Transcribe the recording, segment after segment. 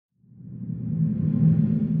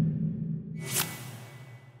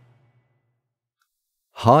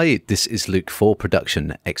Hi, this is Luke for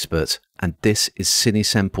Production Expert, and this is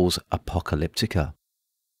Cinesamples Apocalyptica.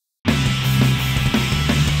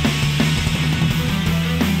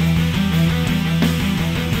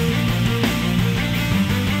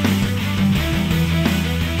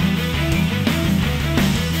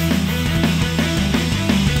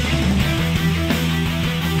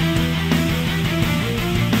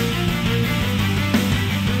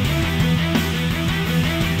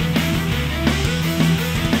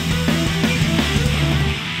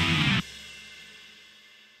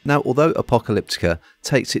 Now, although Apocalyptica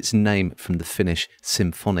takes its name from the Finnish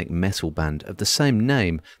symphonic metal band of the same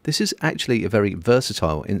name, this is actually a very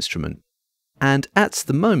versatile instrument. And at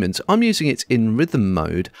the moment, I'm using it in rhythm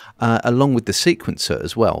mode along with the sequencer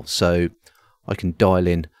as well. So I can dial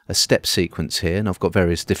in a step sequence here, and I've got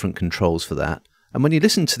various different controls for that. And when you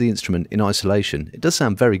listen to the instrument in isolation, it does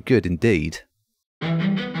sound very good indeed.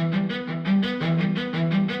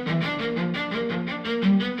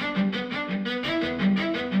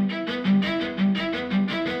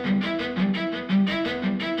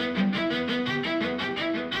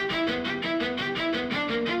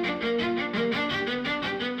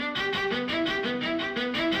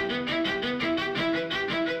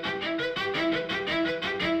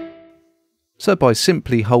 So by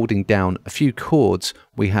simply holding down a few chords,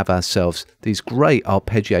 we have ourselves these great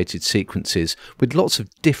arpeggiated sequences with lots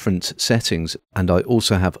of different settings, and I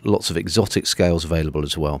also have lots of exotic scales available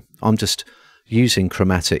as well. I'm just using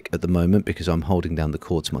chromatic at the moment because I'm holding down the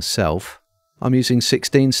chords myself. I'm using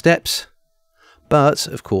 16 steps, but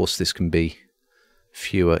of course this can be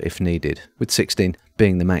fewer if needed, with 16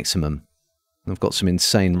 being the maximum. I've got some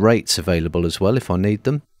insane rates available as well if I need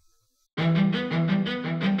them.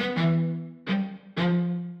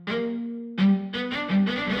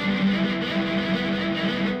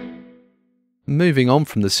 Moving on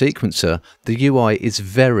from the sequencer, the UI is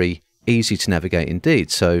very easy to navigate indeed.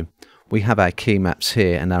 So we have our key maps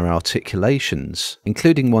here and our articulations,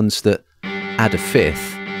 including ones that add a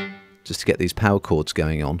fifth, just to get these power chords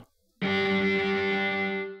going on.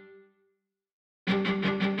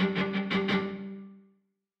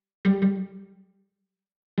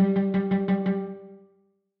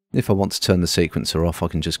 If I want to turn the sequencer off, I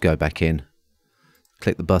can just go back in,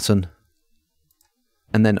 click the button,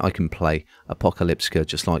 and then I can play Apocalyptica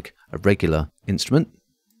just like a regular instrument.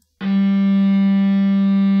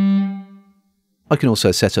 I can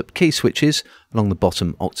also set up key switches along the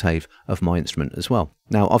bottom octave of my instrument as well.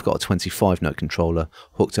 Now I've got a 25 note controller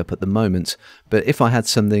hooked up at the moment, but if I had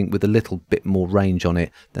something with a little bit more range on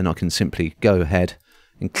it, then I can simply go ahead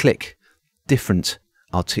and click different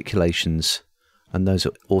articulations, and those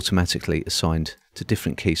are automatically assigned to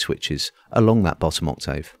different key switches along that bottom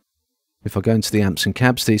octave. If I go into the amps and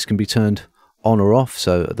cabs, these can be turned on or off,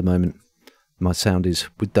 so at the moment my sound is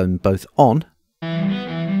with them both on.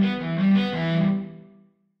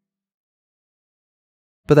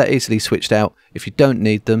 But they're easily switched out if you don't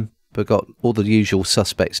need them. We've got all the usual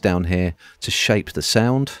suspects down here to shape the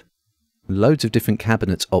sound. Loads of different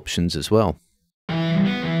cabinet options as well.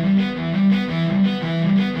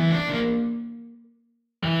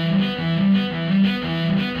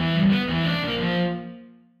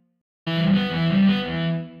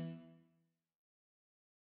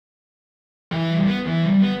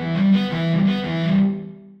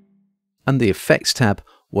 And the effects tab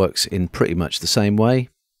works in pretty much the same way.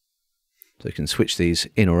 So you can switch these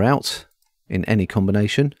in or out in any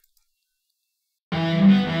combination.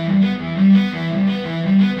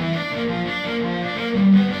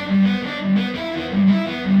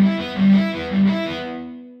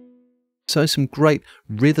 So some great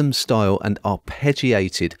rhythm style and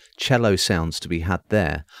arpeggiated cello sounds to be had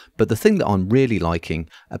there. But the thing that I'm really liking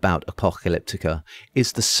about Apocalyptica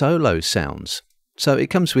is the solo sounds. So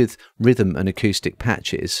it comes with rhythm and acoustic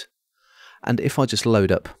patches, and if I just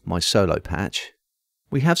load up my solo patch,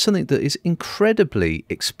 we have something that is incredibly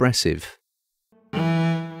expressive.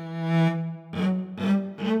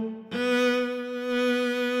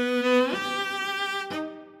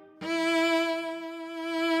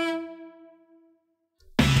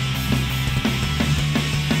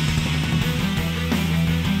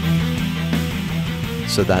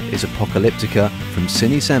 So that is Apocalyptica from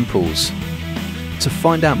Cinesamples. To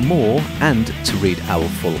find out more and to read our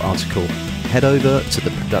full article, head over to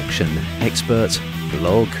the Production Expert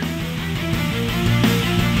blog.